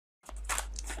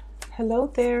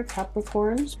Hello there,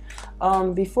 Capricorns.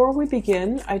 Before we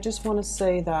begin, I just want to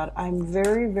say that I'm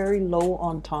very low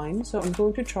on time, so I'm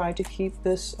going to try to keep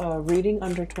this reading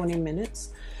under 20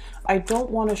 minutes. I don't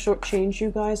want to shortchange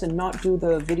you guys and not do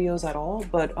the videos at all,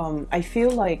 but I feel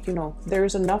like, you know,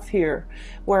 there's enough here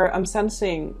where I'm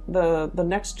sensing the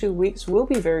next 2 weeks will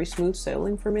be very smooth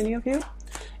sailing for many of you.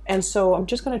 And so I'm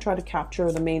just going to try to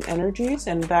capture the main energies,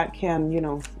 and that can, you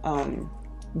know,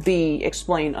 be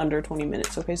explained under 20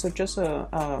 minutes. Okay, so just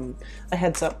a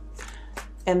heads up.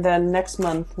 And then next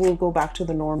month we'll go back to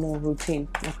the normal routine.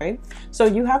 Okay, so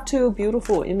you have two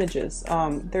beautiful images.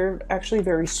 They're actually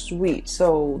very sweet.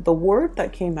 So the word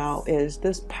that came out is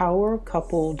this power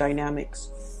couple dynamics.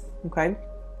 Okay,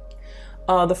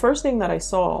 the first thing that I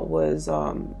saw was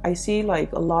I see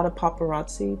like a lot of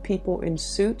paparazzi, people in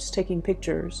suits taking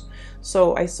pictures.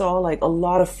 So I saw like a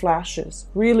lot of flashes,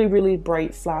 really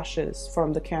bright flashes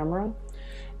from the camera.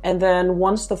 And then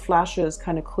once the flashes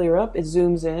kind of clear up, it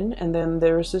zooms in, and then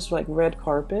there's this like red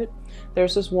carpet.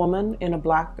 There's this woman in a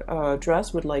black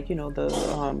dress with, like, you know,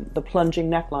 the plunging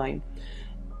neckline.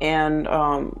 And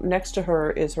next to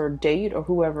her is her date or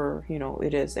whoever, you know,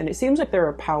 it is. And it seems like they're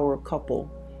a power couple.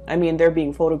 I mean, they're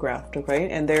being photographed, okay?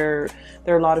 And there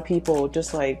are a lot of people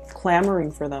just like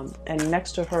clamoring for them. And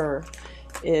next to her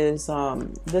is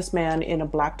this man in a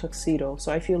black tuxedo.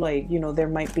 So I feel like, you know, there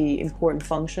might be important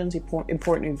functions,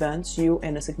 important events you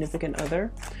and a significant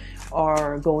other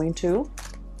are going to.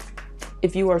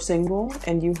 If you are single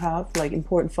and you have like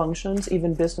important functions,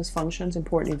 even business functions,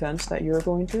 important events that you're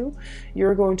going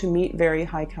to meet very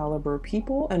high caliber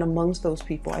people. And amongst those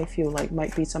people, I feel like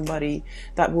might be somebody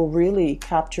that will really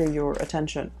capture your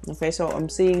attention. Okay, so I'm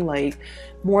seeing like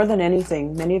more than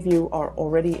anything, many of you are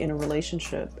already in a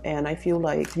relationship, and I feel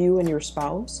like you and your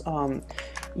spouse,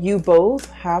 you both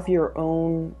have your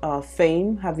own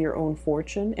fame, have your own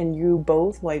fortune, and you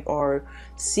both like are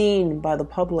seen by the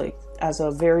public as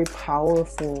a very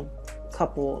powerful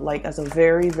couple, like as a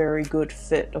very good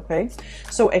fit. Okay,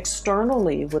 so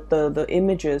externally with the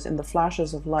images and the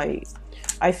flashes of light,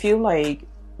 I feel like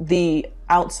the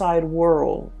outside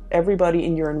world, everybody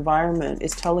in your environment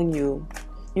is telling you,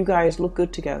 you guys look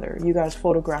good together, you guys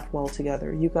photograph well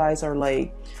together, you guys are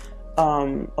like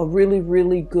a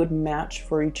really good match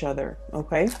for each other.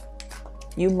 Okay,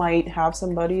 you might have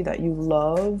somebody that you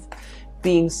love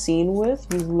being seen with,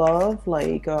 you love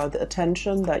like the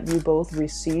attention that you both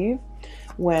receive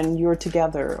when you're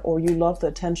together, or you love the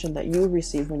attention that you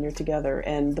receive when you're together.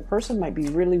 And the person might be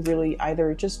really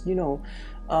either just, you know,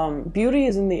 beauty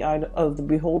is in the eye of the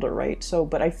beholder, right? So,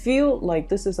 but I feel like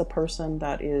this is a person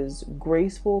that is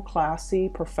graceful, classy,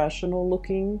 professional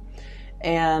looking,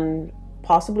 and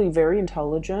possibly very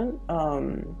intelligent.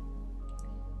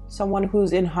 Someone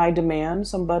who's in high demand,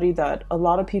 somebody that a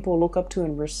lot of people look up to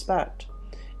and respect.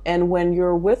 And when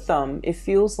you're with them, it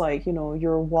feels like, you know,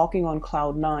 you're walking on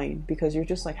cloud 9, because you're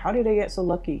just like, how did I get so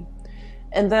lucky?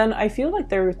 And then I feel like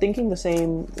they're thinking the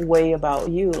same way about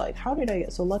you. Like, how did I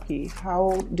get so lucky?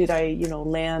 How did I, you know,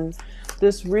 land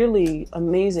this really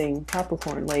amazing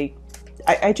Capricorn? Like,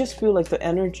 I just feel like the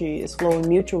energy is flowing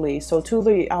mutually. So to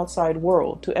the outside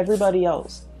world, to everybody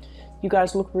else, you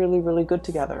guys look really good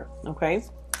together. Okay.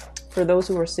 For those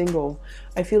who are single,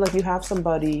 I feel like you have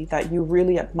somebody that you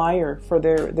really admire for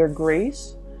their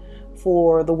grace,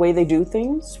 for the way they do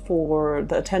things, for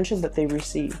the attention that they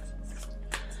receive.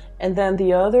 And then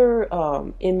the other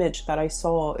image that I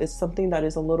saw is something that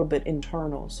is a little bit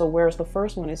internal. So whereas the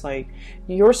first one is like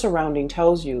your surrounding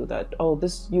tells you that, oh,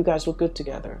 you guys look good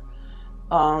together.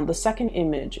 The second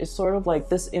image is sort of like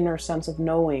this inner sense of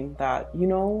knowing that, you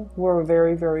know, we're a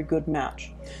very good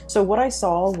match. So what I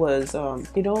saw was,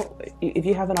 you know, if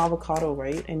you have an avocado,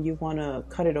 right, and you want to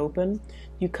cut it open,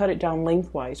 you cut it down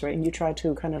lengthwise, right, and you try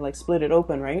to kind of like split it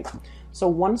open, right? So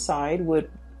one side would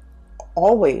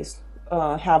always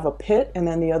have a pit, and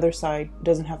then the other side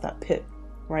doesn't have that pit,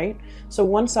 right? So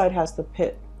one side has the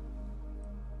pit,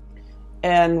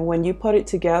 and when you put it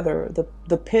together,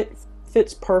 the pit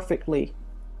fits perfectly.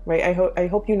 Right, I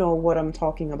hope you know what I'm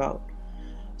talking about.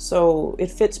 So it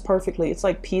fits perfectly. It's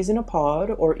like peas in a pod,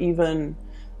 or even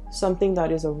something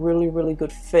that is a really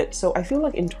good fit. So I feel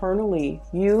like internally,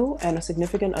 you and a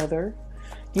significant other,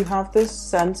 you have this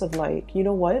sense of like, you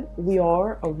know what, we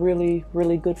are a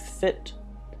really good fit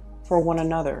for one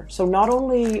another. So not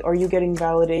only are you getting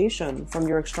validation from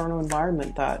your external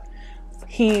environment that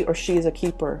he or she is a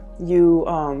keeper, you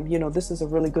know, this is a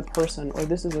really good person, or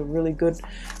this is a really good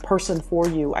person for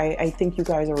you. I think you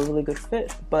guys are a really good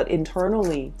fit. But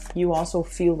internally, you also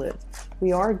feel it.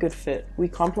 We are a good fit. We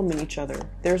complement each other.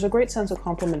 There's a great sense of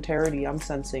complementarity I'm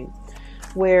sensing.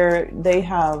 where they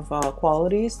have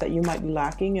qualities that you might be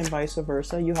lacking, and vice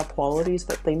versa. You have qualities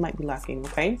that they might be lacking.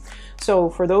 Okay, so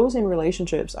for those in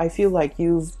relationships, I feel like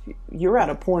you're at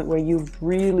a point where you've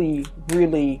really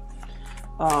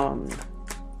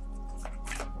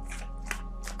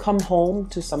come home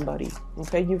to somebody.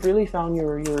 Okay, you've really found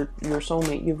your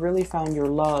soulmate. You've really found your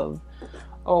love.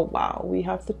 Oh wow, we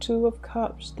have the Two of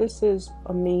Cups. This is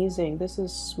amazing. This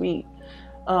is sweet.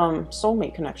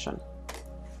 Soulmate connection.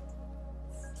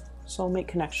 Soulmate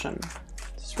connection.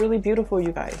 It's really beautiful,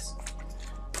 you guys.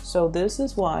 So this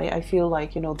is why I feel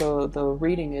like, you know, the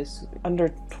reading is under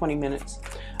 20 minutes.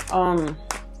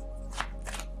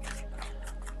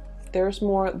 There's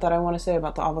more that I want to say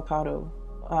about the avocado.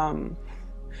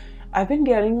 I've been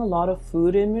getting a lot of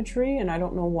food imagery, and I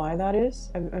don't know why that is.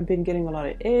 I've been getting a lot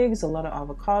of eggs, a lot of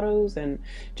avocados, and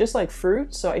just like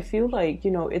fruit. So I feel like,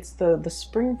 you know, it's the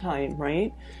springtime,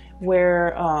 right?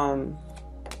 Where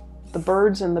the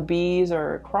birds and the bees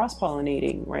are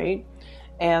cross-pollinating, right?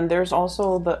 And there's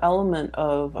also the element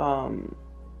of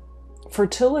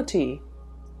fertility,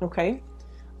 okay?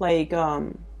 Like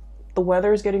the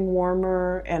weather is getting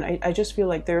warmer, and I just feel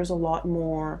like there's a lot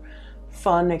more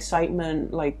fun,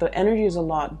 excitement, like the energy is a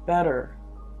lot better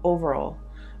overall.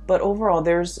 But overall,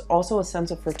 there's also a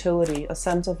sense of fertility, a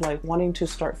sense of like wanting to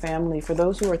start family. For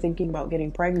those who are thinking about getting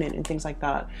pregnant and things like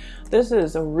that, this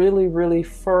is a really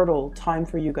fertile time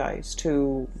for you guys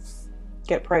to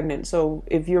get pregnant. So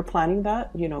if you're planning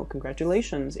that, you know,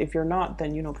 congratulations. If you're not,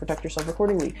 then, you know, protect yourself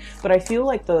accordingly. But I feel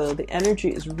like the energy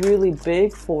is really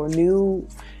big for a new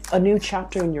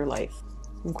chapter in your life.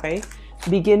 Okay,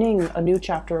 beginning a new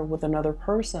chapter with another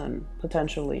person,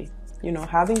 potentially, you know,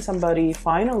 having somebody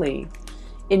finally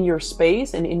in your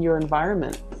space and in your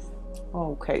environment.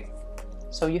 Okay,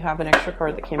 so you have an extra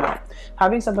card that came out,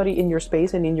 having somebody in your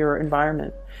space and in your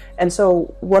environment. And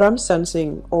so what I'm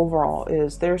sensing overall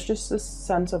is there's just this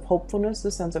sense of hopefulness,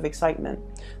 this sense of excitement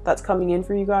that's coming in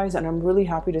for you guys. And I'm really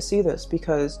happy to see this,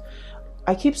 because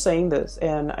I keep saying this,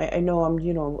 and I know I'm,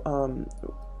 you know,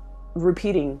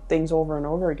 repeating things over and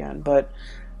over again, but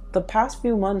the past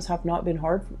few months have not been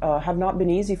hard, have not been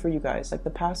easy for you guys. Like the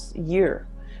past year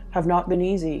have not been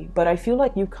easy, but I feel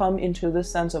like you come into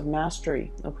this sense of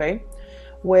mastery, okay,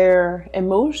 where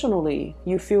emotionally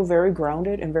you feel very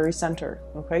grounded and very centered.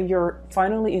 Okay, you're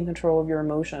finally in control of your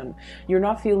emotion. You're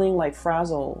not feeling like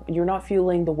frazzled. You're not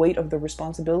feeling the weight of the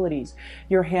responsibilities.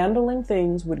 You're handling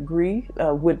things with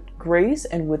grace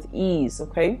and with ease.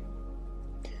 Okay,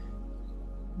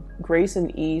 grace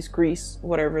and ease, grease,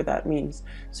 whatever that means.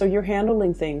 So you're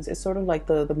handling things. It's sort of like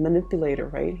the manipulator,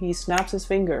 right? He snaps his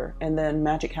finger and then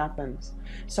magic happens.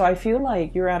 So I feel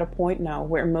like you're at a point now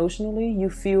where emotionally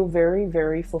you feel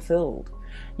very fulfilled.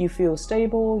 You feel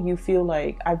stable. You feel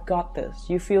like I've got this.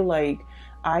 You feel like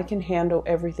I can handle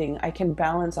everything. I can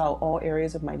balance out all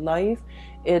areas of my life.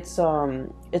 It's a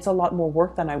lot more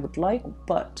work than I would like,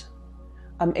 but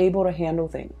I'm able to handle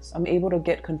things. I'm able to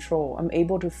get control. I'm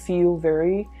able to feel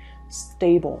very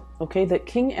stable. Okay, the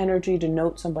king energy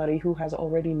denotes somebody who has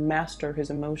already mastered his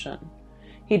emotion.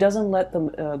 He doesn't let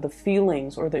the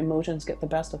feelings or the emotions get the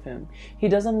best of him. He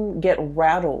doesn't get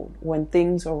rattled when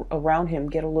things around him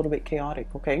get a little bit chaotic.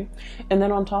 Okay, and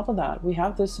then on top of that, we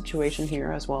have this situation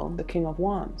here as well, the King of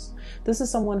Wands. This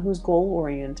is someone who's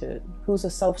goal-oriented, who's a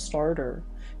self-starter,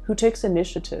 who takes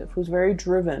initiative, who's very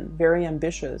driven, very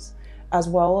ambitious, as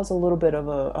well as a little bit of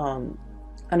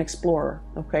an explorer.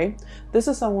 Okay, this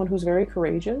is someone who's very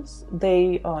courageous.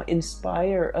 They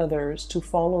inspire others to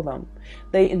follow them.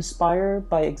 They inspire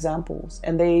by examples,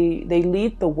 and they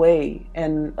lead the way,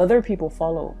 and other people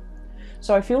follow.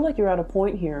 So I feel like you're at a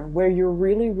point here where you're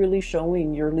really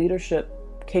showing your leadership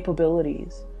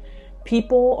capabilities.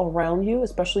 People around you,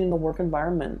 especially in the work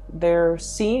environment, they're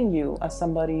seeing you as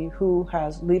somebody who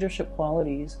has leadership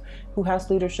qualities, who has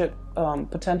leadership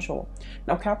potential.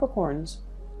 Now, Capricorns,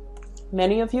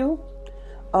 many of you,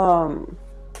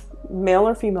 male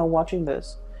or female watching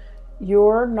this,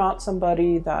 you're not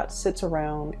somebody that sits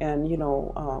around and, you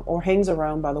know, or hangs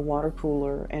around by the water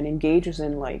cooler and engages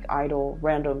in like idle,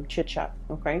 random chit chat.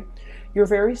 Okay, you're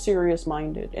very serious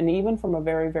minded, and even from a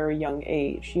very young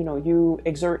age, you know, you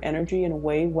exert energy in a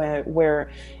way where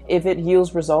if it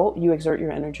yields result, you exert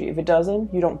your energy. If it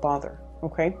doesn't, you don't bother.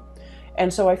 Okay.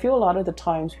 And so I feel a lot of the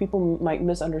times people might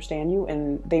misunderstand you,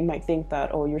 and they might think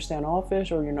that, oh, you're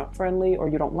standoffish, or you're not friendly, or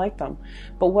you don't like them.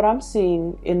 But what I'm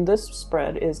seeing in this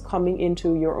spread is coming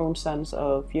into your own sense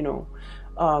of, you know,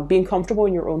 being comfortable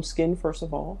in your own skin, first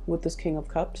of all, with this King of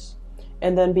Cups,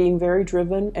 and then being very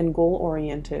driven and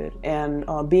goal-oriented, and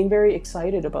being very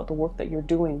excited about the work that you're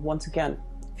doing, once again,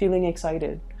 feeling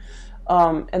excited.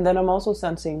 And then I'm also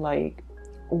sensing like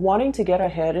wanting to get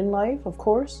ahead in life, of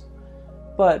course,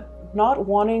 but not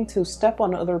wanting to step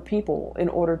on other people in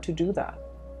order to do that.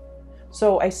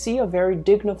 So I see a very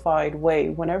dignified way.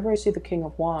 Whenever I see the King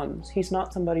of Wands, he's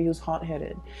not somebody who's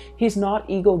hot-headed. He's not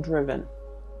ego-driven.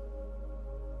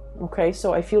 Okay,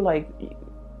 so I feel like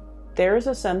there's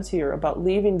a sense here about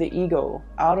leaving the ego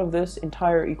out of this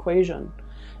entire equation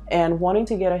and wanting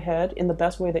to get ahead in the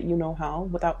best way that you know how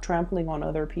without trampling on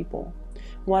other people.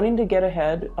 Wanting to get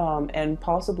ahead and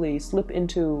possibly slip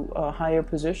into a higher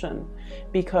position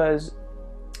because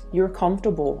you're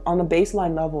comfortable on a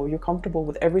baseline level. You're comfortable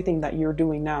with everything that you're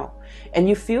doing now. And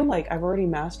you feel like, I've already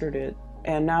mastered it.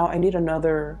 And now I need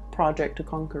another project to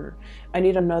conquer. I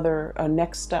need another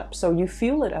next step. So you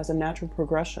feel it as a natural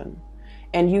progression.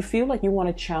 And you feel like you want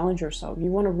to challenge yourself.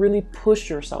 You want to really push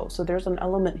yourself. So there's an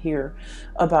element here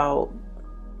about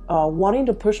wanting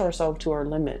to push ourselves to our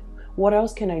limit. What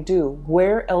else can I do?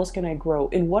 Where else can I grow?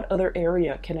 In what other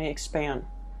area can I expand?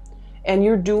 And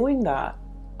you're doing that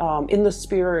in the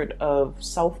spirit of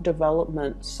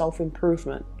self-development,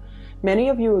 self-improvement. Many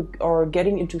of you are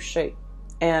getting into shape.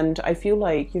 And I feel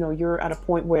like, you're at a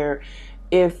point where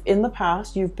if in the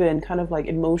past you've been kind of like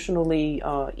emotionally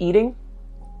eating,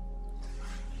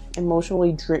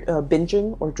 emotionally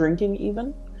binging or drinking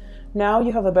even, now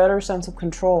you have a better sense of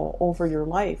control over your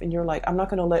life. And you're like, I'm not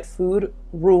going to let food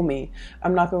rule me.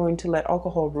 I'm not going to let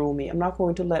alcohol rule me. I'm not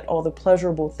going to let all the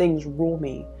pleasurable things rule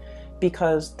me.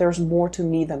 Because there's more to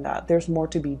me than that. There's more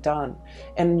to be done.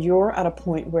 And you're at a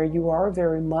point where you are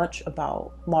very much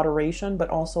about moderation, but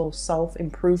also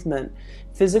self-improvement,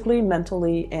 physically,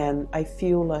 mentally, and I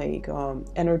feel like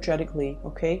energetically,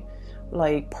 okay?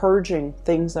 Like purging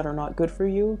things that are not good for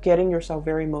you, getting yourself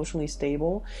very emotionally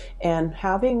stable, and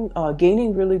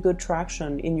gaining really good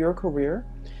traction in your career,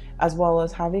 as well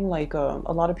as having like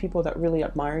a lot of people that really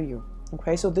admire you,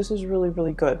 okay? So this is really,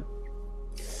 really good.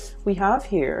 We have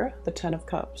here the Ten of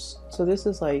Cups. So this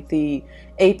is like the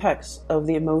apex of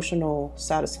the emotional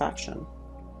satisfaction.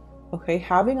 Okay,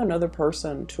 having another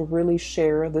person to really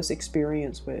share this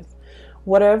experience with.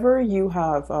 Whatever you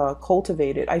have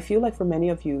cultivated, I feel like for many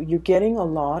of you, you're getting a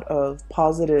lot of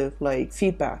positive like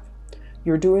feedback.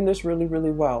 You're doing this really,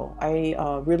 really well. I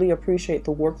really appreciate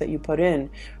the work that you put in.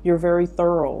 You're very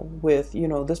thorough with,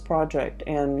 this project,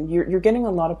 and you're getting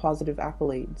a lot of positive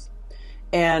accolades.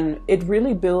 And it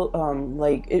really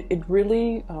it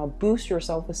really boosts your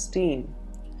self-esteem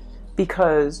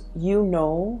because you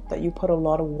know that you put a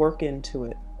lot of work into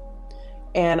it.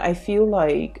 And I feel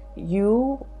like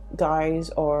you guys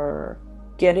are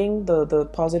getting the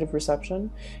positive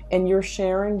reception and you're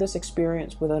sharing this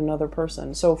experience with another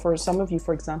person. So for some of you,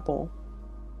 for example,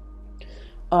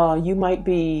 you might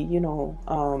be,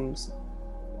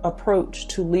 approached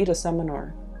to lead a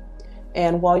seminar.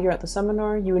 And while you're at the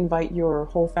seminar, you invite your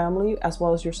whole family as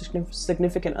well as your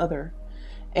significant other.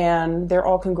 And they're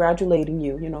all congratulating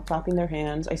you, clapping their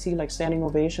hands. I see like standing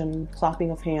ovation, clapping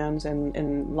of hands,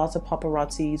 and lots of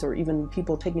paparazzis or even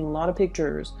people taking a lot of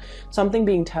pictures, something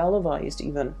being televised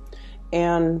even.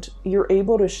 And you're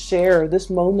able to share this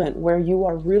moment where you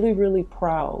are really, really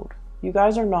proud. You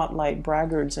guys are not like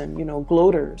braggarts and,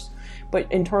 gloaters,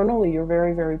 but internally you're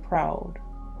very, very proud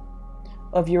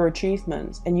of your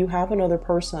achievements, and you have another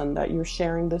person that you're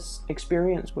sharing this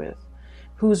experience with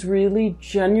who's really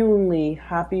genuinely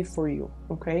happy for you,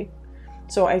 okay?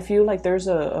 So I feel like there's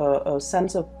a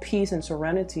sense of peace and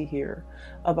serenity here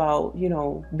about,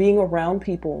 being around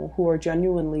people who are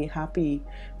genuinely happy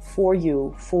for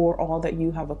you, for all that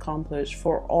you have accomplished,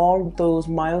 for all those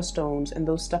milestones and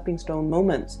those stepping stone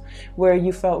moments where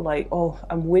you felt like, oh,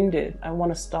 I'm winded, I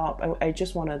want to stop, I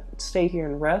just want to stay here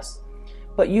and rest.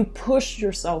 But you pushed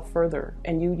yourself further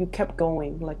and you kept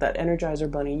going like that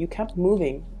Energizer bunny. You kept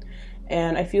moving.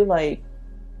 And I feel like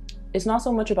it's not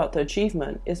so much about the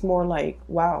achievement. It's more like,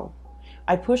 wow,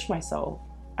 I pushed myself.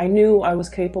 I knew I was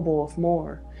capable of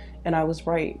more. And I was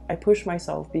right. I pushed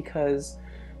myself because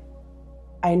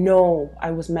I know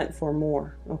I was meant for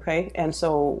more. Okay. And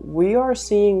so we are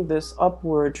seeing this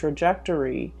upward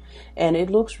trajectory and it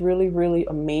looks really, really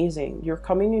amazing. You're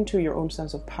coming into your own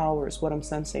sense of power is what I'm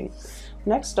sensing.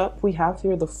 Next up, we have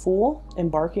here the Fool,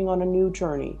 embarking on a new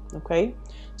journey, okay?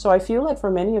 So I feel like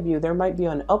for many of you, there might be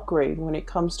an upgrade when it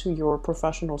comes to your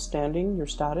professional standing, your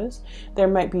status. There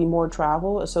might be more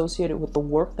travel associated with the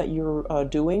work that you're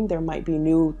doing. There might be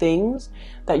new things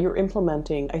that you're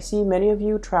implementing. I see many of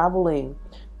you traveling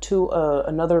to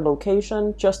another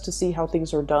location just to see how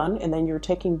things are done, and then you're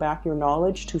taking back your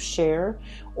knowledge to share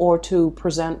or to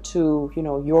present to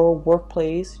your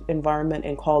workplace environment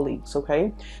and colleagues.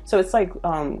 Okay, so it's like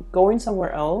going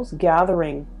somewhere else,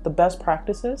 gathering the best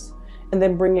practices, and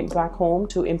then bring it back home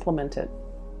to implement it.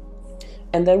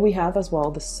 And then we have as well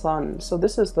the Sun. So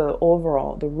this is the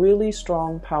overall, the really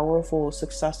strong, powerful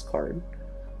success card.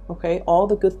 Okay, all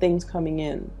the good things coming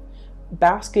in,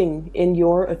 basking in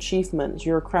your achievements,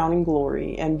 your crowning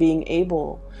glory, and being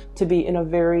able to be in a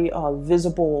very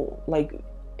visible, like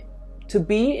to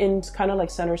be in kind of like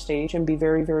center stage and be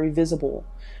very, very visible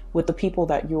with the people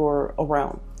that you're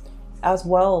around. As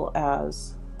well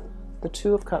as the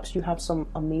Two of Cups, you have some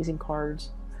amazing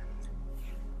cards.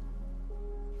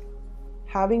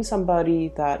 Having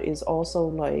somebody that is also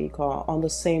like on the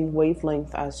same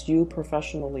wavelength as you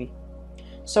professionally.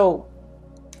 So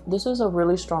this is a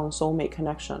really strong soulmate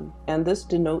connection, and this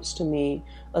denotes to me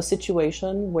a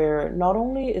situation where not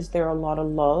only is there a lot of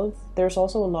love, there's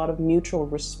also a lot of mutual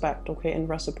respect, okay, and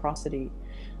reciprocity.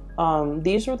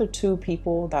 These are the two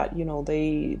people that, you know,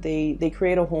 they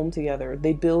create a home together,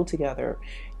 they build together.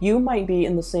 You might be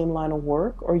in the same line of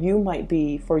work, or you might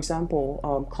be, for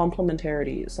example,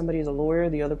 complementarity. Somebody's a lawyer,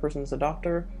 the other person's a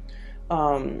doctor.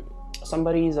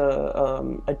 Somebody's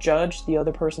a judge, the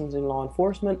other person's in law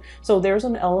enforcement. So there's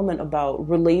an element about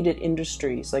related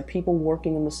industries, like people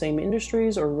working in the same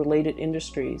industries or related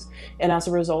industries. And as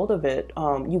a result of it,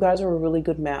 you guys are a really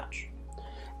good match.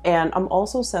 And I'm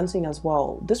also sensing as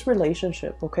well, this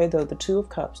relationship, okay, the Two of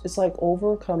Cups, it's like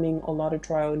overcoming a lot of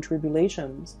trial and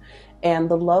tribulations, and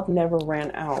the love never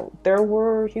ran out. There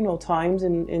were, you know, times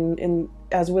in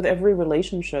as with every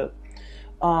relationship,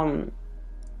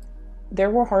 there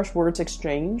were harsh words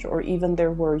exchanged, or even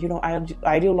there were, you know,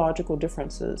 ideological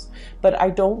differences. But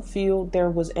I don't feel there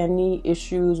was any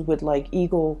issues with like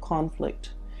ego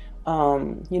conflict.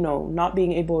 You know, not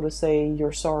being able to say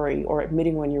you're sorry or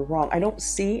admitting when you're wrong. I don't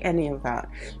see any of that,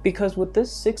 because with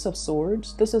this Six of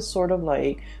Swords, this is sort of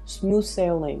like smooth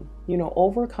sailing, you know,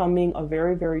 overcoming a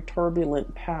very, very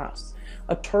turbulent past,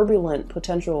 a turbulent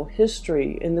potential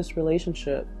history in this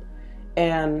relationship,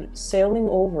 and sailing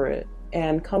over it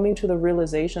and coming to the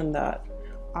realization that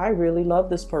I really love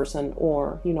this person,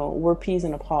 or, you know, we're peas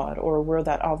in a pod, or we're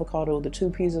that avocado, the two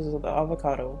pieces of the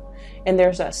avocado, and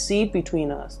there's that seed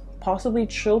between us, possibly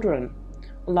children,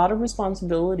 a lot of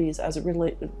responsibilities as it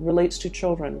relates to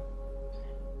children,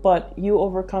 but you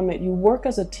overcome it. You work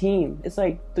as a team. It's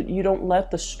like you don't let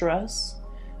the stress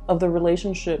of the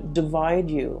relationship divide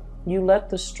you. You let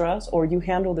the stress, or you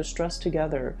handle the stress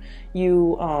together.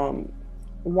 You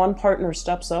one partner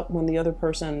steps up when the other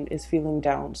person is feeling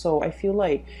down. So I feel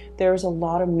like there's a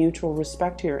lot of mutual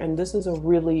respect here, and this is a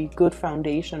really good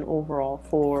foundation overall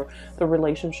for the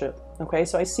relationship. Okay,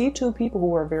 so I see two people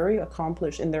who are very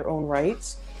accomplished in their own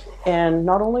rights, and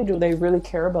not only do they really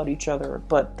care about each other,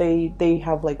 but they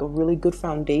have like a really good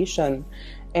foundation,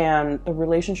 and the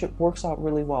relationship works out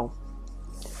really well.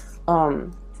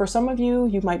 For some of you,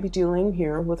 you might be dealing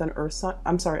here with an earth sign,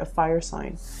 a fire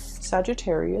sign.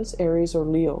 Sagittarius, Aries, or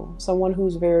Leo. Someone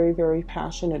who's very, very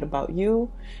passionate about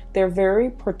you. They're very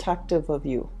protective of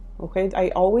you. Okay, I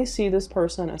always see this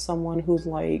person as someone who's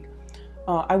like,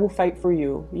 I will fight for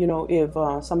you. You know, if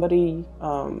somebody,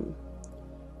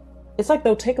 it's like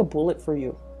they'll take a bullet for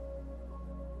you.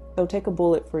 They'll take a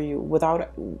bullet for you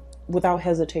without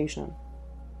hesitation.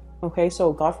 Okay,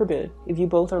 so God forbid, if you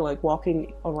both are like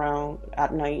walking around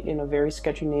at night in a very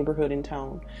sketchy neighborhood in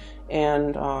town,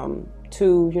 and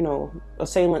two, you know,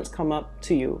 assailants come up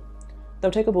to you, they'll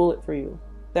take a bullet for you.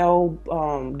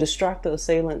 They'll distract the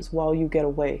assailants while you get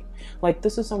away. Like,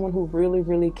 this is someone who really,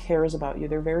 really cares about you.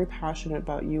 They're very passionate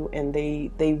about you, and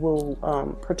they will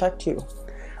protect you.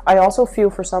 I also feel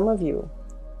for some of you,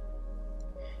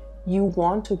 you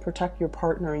want to protect your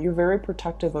partner. You're very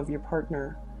protective of your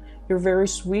partner. You're very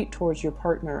sweet towards your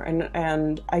partner,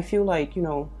 and I feel like, you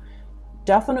know,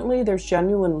 definitely there's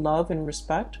genuine love and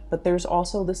respect, but there's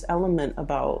also this element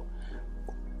about,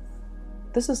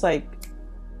 this is like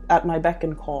at my beck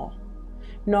and call.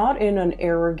 Not in an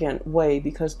arrogant way,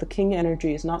 because the king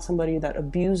energy is not somebody that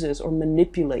abuses or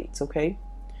manipulates, okay?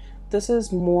 This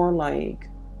is more like,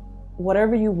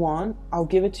 whatever you want, I'll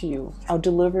give it to you. I'll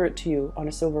deliver it to you on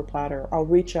a silver platter. I'll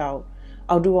reach out.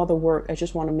 I'll do all the work. I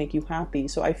just want to make you happy.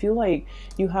 So I feel like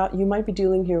you might be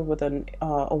dealing here with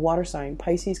a water sign,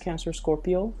 Pisces, Cancer,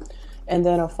 Scorpio, and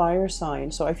then a fire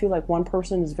sign. So I feel like one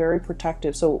person is very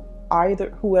protective. So either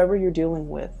whoever you're dealing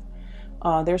with,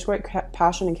 there's great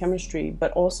passion and chemistry,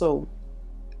 but also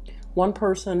one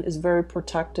person is very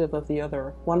protective of the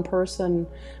other. One person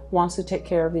wants to take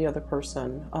care of the other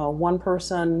person. One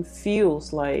person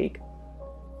feels like,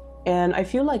 and I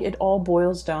feel like it all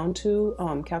boils down to,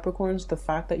 Capricorns, the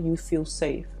fact that you feel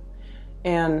safe.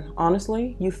 And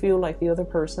honestly, you feel like the other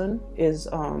person is,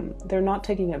 they're not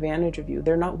taking advantage of you.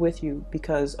 They're not with you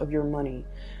because of your money.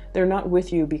 They're not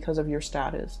with you because of your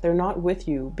status. They're not with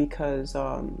you because,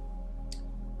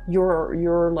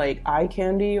 your like eye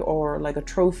candy or like a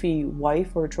trophy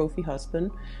wife or a trophy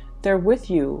husband. They're with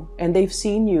you and they've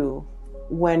seen you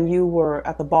when you were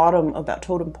at the bottom of that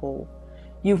totem pole.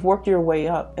 You've worked your way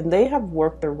up and they have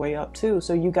worked their way up too.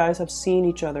 So you guys have seen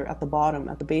each other at the bottom,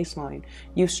 at the baseline.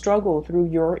 You've struggled through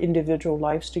your individual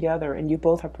lives together and you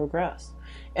both have progressed.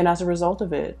 And as a result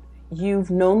of it,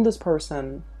 you've known this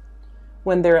person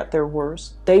when they're at their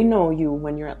worst. They know you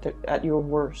when you're at your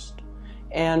worst.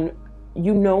 And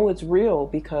you know it's real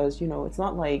because, you know, it's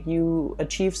not like you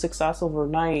achieve success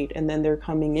overnight and then they're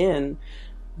coming in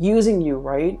using you,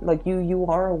 right? Like you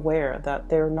are aware that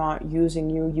they're not using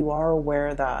you. You are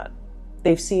aware that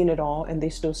they've seen it all and they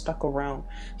still stuck around.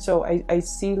 So I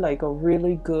see like a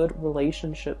really good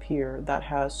relationship here that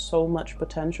has so much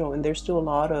potential, and there's still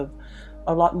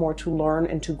a lot more to learn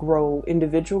and to grow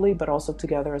individually, but also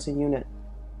together as a unit.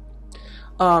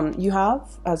 You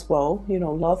have as well, you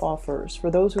know, love offers.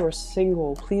 For those who are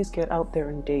single, please get out there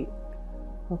and date.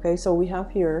 Okay, so we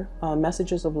have here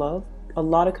messages of love, a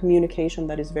lot of communication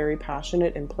that is very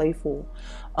passionate and playful.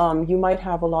 You might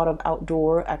have a lot of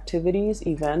outdoor activities,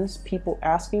 events, people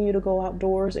asking you to go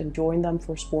outdoors and join them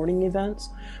for sporting events,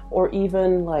 or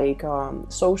even like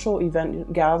social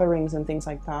event gatherings and things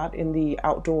like that in the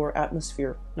outdoor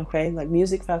atmosphere. Okay, like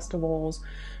music festivals.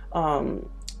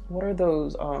 What are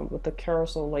those with the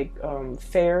carousel, like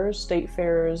fairs, state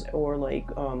fairs, or like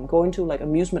going to like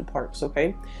amusement parks.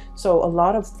 Okay, so a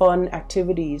lot of fun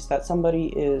activities that somebody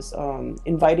is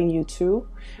inviting you to,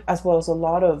 as well as a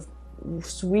lot of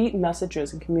sweet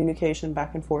messages and communication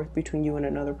back and forth between you and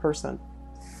another person.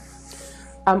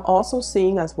 I'm also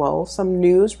seeing as well some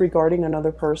news regarding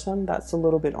another person that's a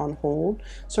little bit on hold.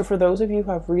 So for those of you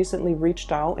who have recently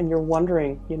reached out and you're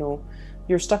wondering, you know,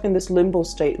 you're stuck in this limbo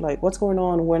state, like what's going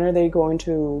on? When are they going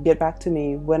to get back to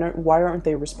me? Why aren't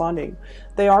they responding?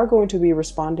 They are going to be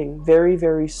responding very,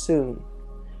 very soon.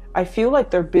 I feel like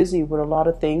they're busy with a lot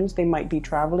of things. They might be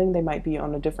traveling. They might be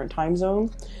on a different time zone.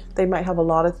 They might have a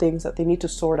lot of things that they need to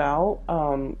sort out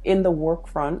in the work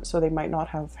front. So they might not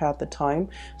have had the time.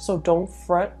 So don't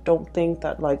fret. Don't think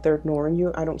that like they're ignoring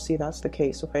you. I don't see that's the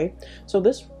case. Okay. So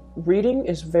this reading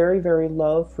is very, very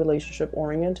love relationship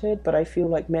oriented, but I feel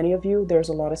like many of you, there's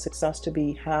a lot of success to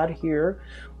be had here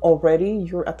already.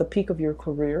 You're at the peak of your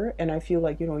career, and I feel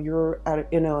like, you know, you're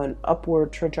in an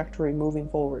upward trajectory moving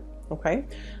forward. Okay,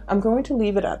 I'm going to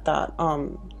leave it at that.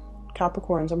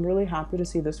 Capricorns, I'm really happy to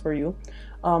see this for you.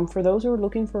 For those who are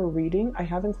looking for a reading, I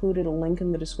have included a link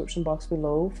in the description box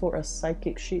below for a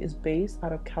psychic. She is based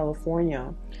out of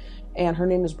California, and her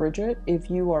name is Bridget. If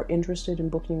you are interested in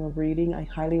booking a reading, I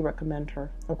highly recommend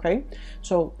her. Okay,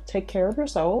 so take care of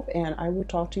yourself, and I will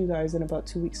talk to you guys in about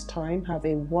 2 weeks' time. Have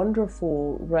a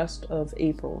wonderful rest of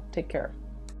April. Take care.